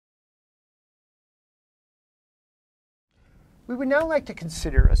We would now like to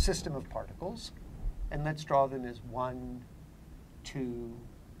consider a system of particles, and let's draw them as 1, 2,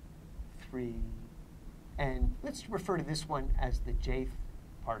 3, and let's refer to this one as the jth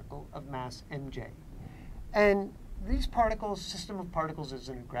particle of mass mj. And these particles, system of particles, is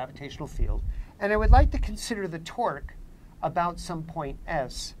in a gravitational field, and I would like to consider the torque about some point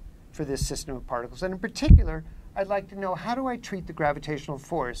s for this system of particles. And in particular, I'd like to know, how do I treat the gravitational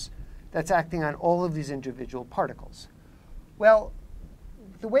force that's acting on all of these individual particles? Well,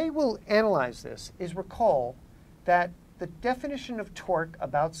 the way we'll analyze this is recall that the definition of torque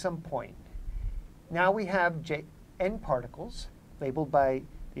about some point, now we have n particles labeled by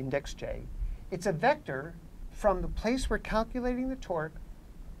index j. It's a vector from the place we're calculating the torque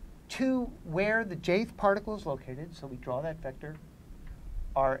to where the jth particle is located. So we draw that vector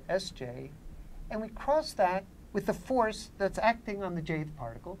rsj, and we cross that with the force that's acting on the jth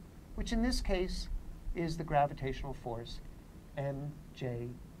particle, which in this case is the gravitational force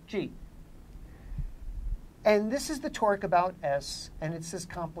mjg. And this is the torque about s, and it's this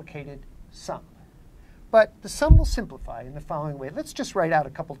complicated sum. But the sum will simplify in the following way. Let's just write out a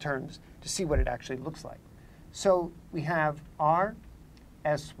couple terms to see what it actually looks like. So we have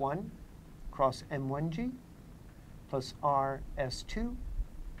rs1 cross m1g plus rs2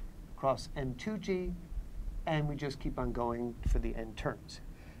 cross m2g, and we just keep on going for the n terms.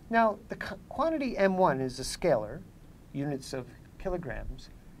 Now, the quantity m1 is a scalar, units of kilograms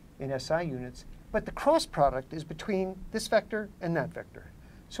in SI units, but the cross product is between this vector and that vector.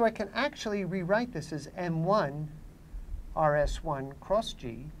 So I can actually rewrite this as m1 rs1 cross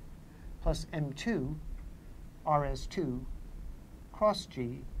g plus m2 rs2 cross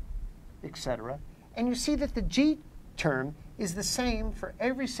g, etc. And you see that the g term is the same for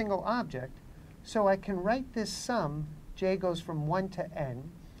every single object. So I can write this sum, j goes from 1 to n,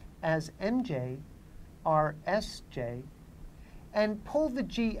 as mj rsj, and pull the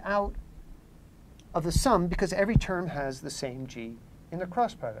g out of the sum because every term has the same g in the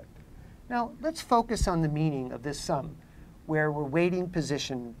cross product. Now, let's focus on the meaning of this sum, where we're weighting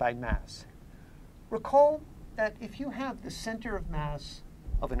position by mass. Recall that if you have the center of mass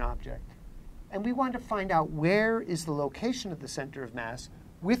of an object, and we want to find out where is the location of the center of mass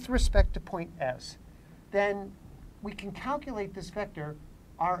with respect to point s, then we can calculate this vector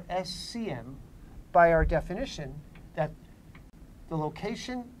rscm by our definition that the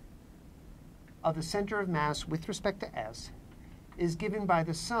location of the center of mass with respect to s is given by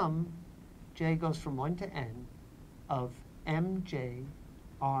the sum, j goes from 1 to n, of mj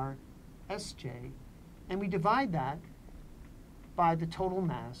rsj, and we divide that by the total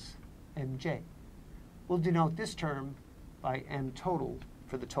mass, mj. We'll denote this term by m total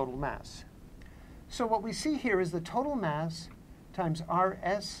for the total mass. So what we see here is the total mass times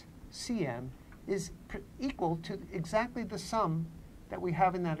rscm is equal to exactly the sum that we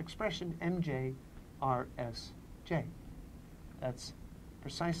have in that expression, mj rsj. That's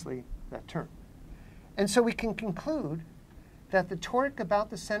precisely that term. And so we can conclude that the torque about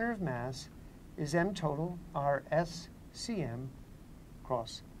the center of mass is m total rscm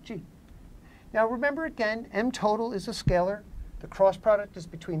cross g. Now remember again, m total is a scalar. The cross product is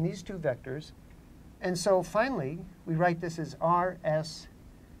between these two vectors. And so finally, we write this as rscm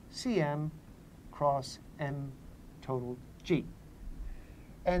cross m total g.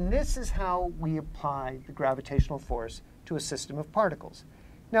 And this is how we apply the gravitational force to a system of particles.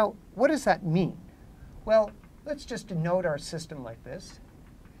 Now, what does that mean? Well, let's just denote our system like this.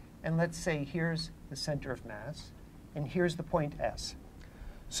 And let's say here's the center of mass, and here's the point S.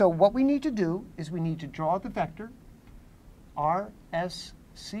 So what we need to do is we need to draw the vector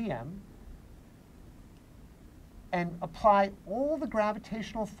rscm and apply all the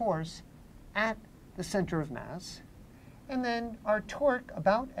gravitational force at the center of mass. And then our torque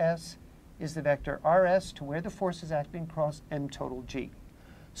about S is the vector rs to where the force is acting across m total g.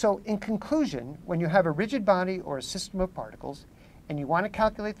 So in conclusion, when you have a rigid body or a system of particles, and you want to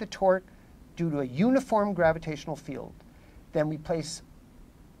calculate the torque due to a uniform gravitational field, then the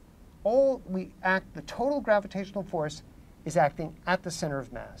total gravitational force is acting at the center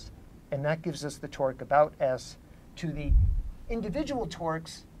of mass. And that gives us the torque about S to the individual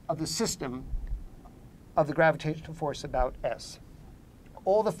torques of the system of the gravitational force about S.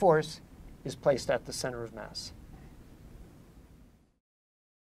 All the force is placed at the center of mass.